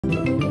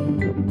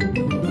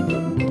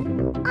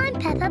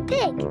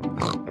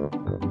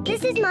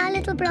This is my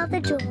little brother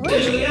George.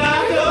 This is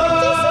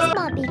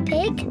Mummy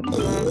Pig.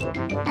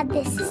 And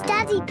this is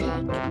Daddy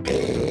Pig.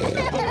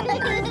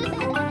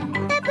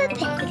 Peppa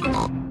Pig.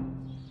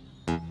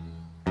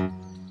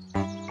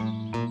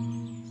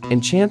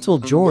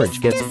 Enchanted George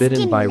gets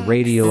bitten by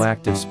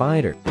radioactive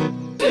spider.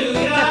 Peppa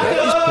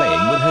is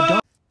playing with her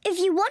doll. If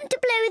you want to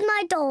play with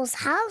my doll's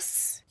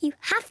house, you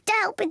have to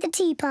help with the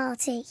tea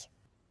party.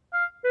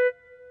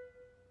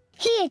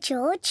 Here,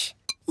 George.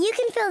 You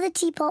can fill the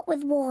teapot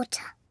with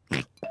water.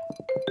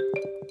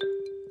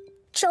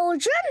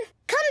 Children,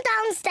 come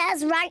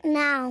downstairs right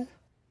now.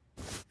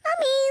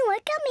 Mummy,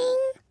 we're coming.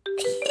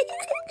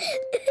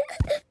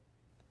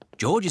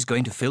 George is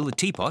going to fill the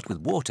teapot with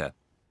water.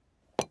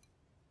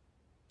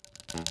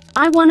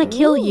 I want to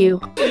kill you.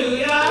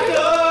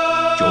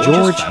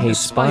 George hates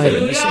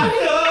spiders.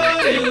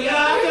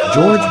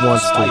 George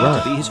wants to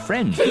run. To be his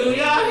friend.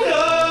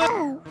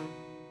 Oh.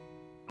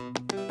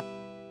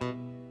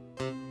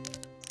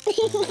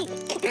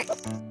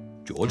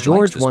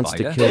 George wants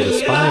to kill the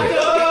spider.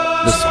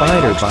 The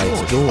spider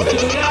bites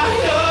George.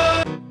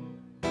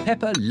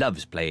 Peppa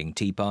loves playing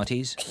tea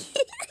parties.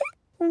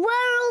 Where are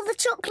all the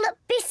chocolate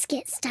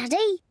biscuits,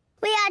 Daddy?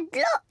 We had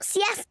lots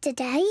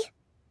yesterday.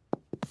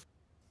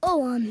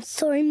 Oh, I'm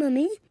sorry,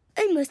 Mummy.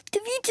 I must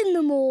have eaten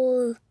them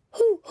all.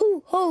 Ho,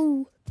 ho,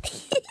 ho.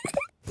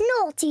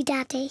 Naughty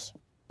Daddy.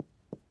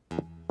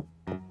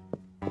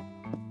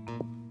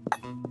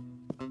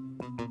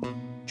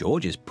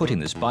 George is putting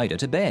the spider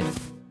to bed.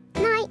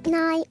 Night,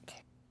 night.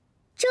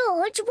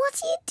 George,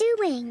 what are you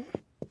doing?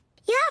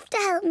 You have to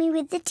help me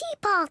with the tea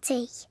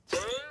party.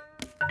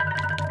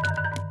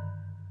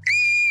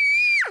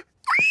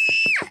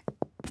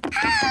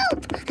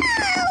 Help!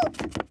 Help!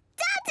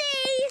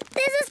 Daddy!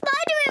 There's a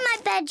spider in my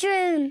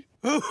bedroom.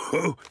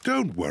 Oh,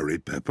 don't worry,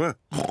 Peppa.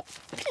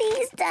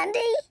 Please,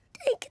 Daddy,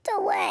 take it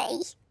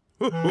away.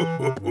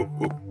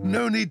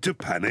 No need to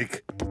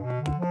panic.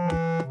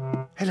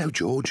 Hello,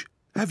 George.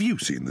 Have you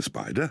seen the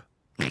spider?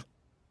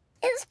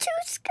 It's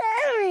too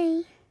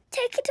scary.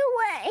 Take it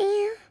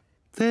away.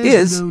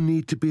 There's no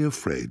need to be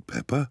afraid,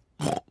 Peppa.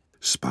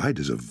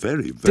 Spiders are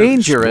very, very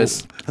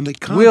dangerous. small, and they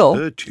can't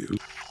hurt you.